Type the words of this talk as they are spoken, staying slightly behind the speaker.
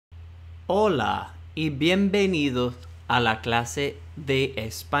Hola y bienvenidos a la clase de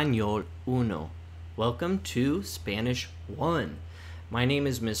Español 1. Welcome to Spanish 1. My name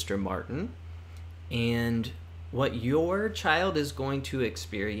is Mr. Martin, and what your child is going to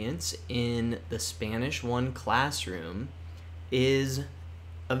experience in the Spanish 1 classroom is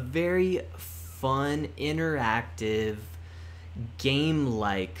a very fun, interactive,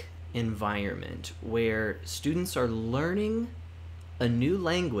 game-like environment where students are learning a new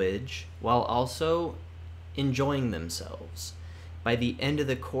language while also enjoying themselves. By the end of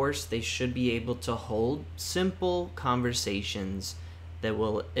the course, they should be able to hold simple conversations that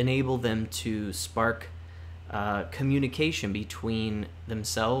will enable them to spark communication between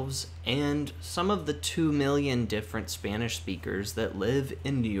themselves and some of the 2 million different Spanish speakers that live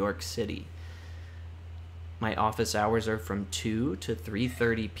in New York City. My office hours are from 2 to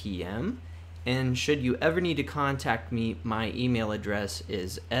 3:30 p.m. And should you ever need to contact me, my email address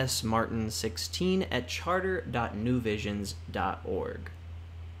is smartin16@charter.newvisions.org.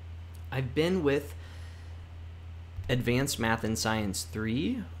 I've been with Advanced Math and Science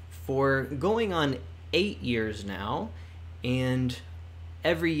 3 for going on 8 years now, and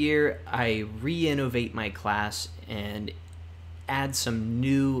every year I re-innovate my class and add some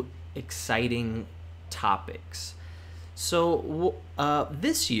new, exciting topics. So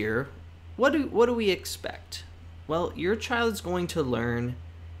this year, what do we expect? Well, your child is going to learn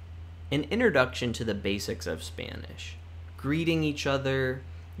an introduction to the basics of Spanish, greeting each other,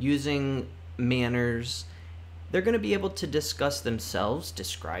 using manners. They're going to be able to discuss themselves,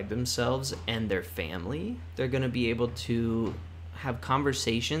 describe themselves and their family. They're going to be able to have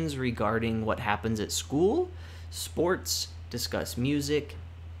conversations regarding what happens at school, sports, discuss music,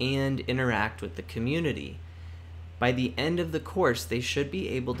 and interact with the community. By the end of the course, they should be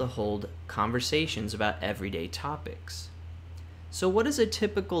able to hold conversations about everyday topics. So what does a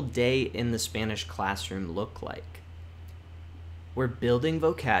typical day in the Spanish classroom look like? We're building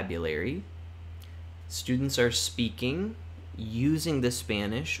vocabulary. Students are speaking, using the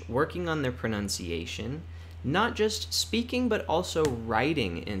Spanish, working on their pronunciation, not just speaking but also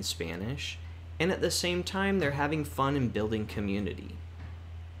writing in Spanish, and at the same time they're having fun and building community.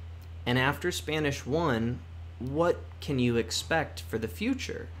 And after Spanish 1, what can you expect for the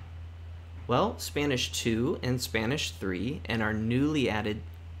future? Well, Spanish 2 and Spanish 3 and our newly added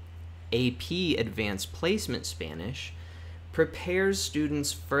AP Advanced Placement Spanish prepares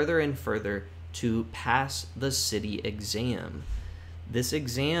students further and further to pass the city exam. This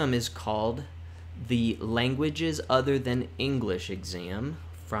exam is called the Languages Other Than English exam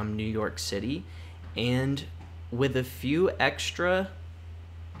from New York City, and with a few extra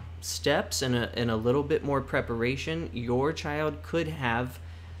steps and a little bit more preparation, your child could have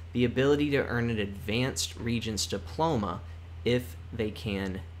the ability to earn an advanced Regents diploma if they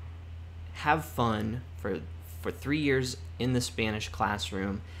can have fun for 3 years in the Spanish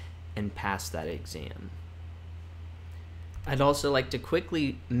classroom and pass that exam. I'd also like to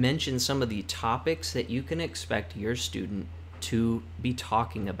quickly mention some of the topics that you can expect your student to be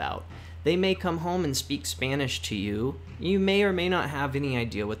talking about. They may come home and speak Spanish to you. You may or may not have any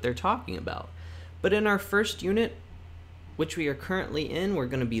idea what they're talking about. But in our first unit, which we are currently in, we're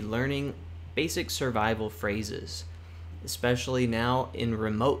going to be learning basic survival phrases. Especially now in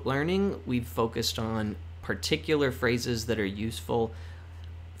remote learning, we've focused on particular phrases that are useful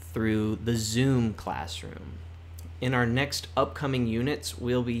through the Zoom classroom. In our next upcoming units,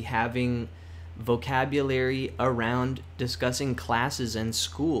 we'll be having vocabulary around discussing classes and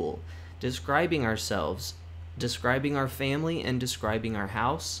school, describing ourselves, describing our family, and describing our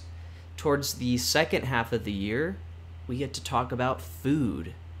house. Towards the second half of the year, we get to talk about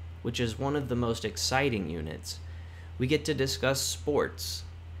food, which is one of the most exciting units. We get to discuss sports,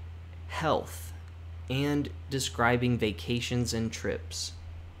 health, and describing vacations and trips.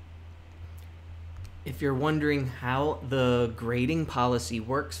 If you're wondering how the grading policy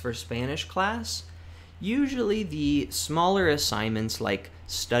works for Spanish class, usually the smaller assignments like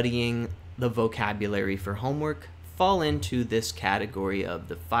studying the vocabulary for homework fall into this category of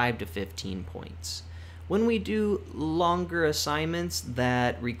the 5 to 15 points. When we do longer assignments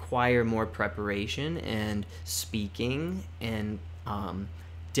that require more preparation and speaking and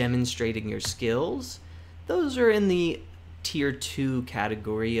demonstrating your skills, those are in the Tier 2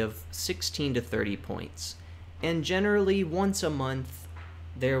 category of 16 to 30 points. And generally, once a month,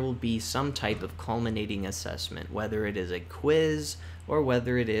 there will be some type of culminating assessment, whether it is a quiz or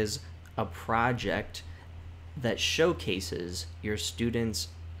whether it is a project that showcases your students'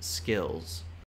 skills.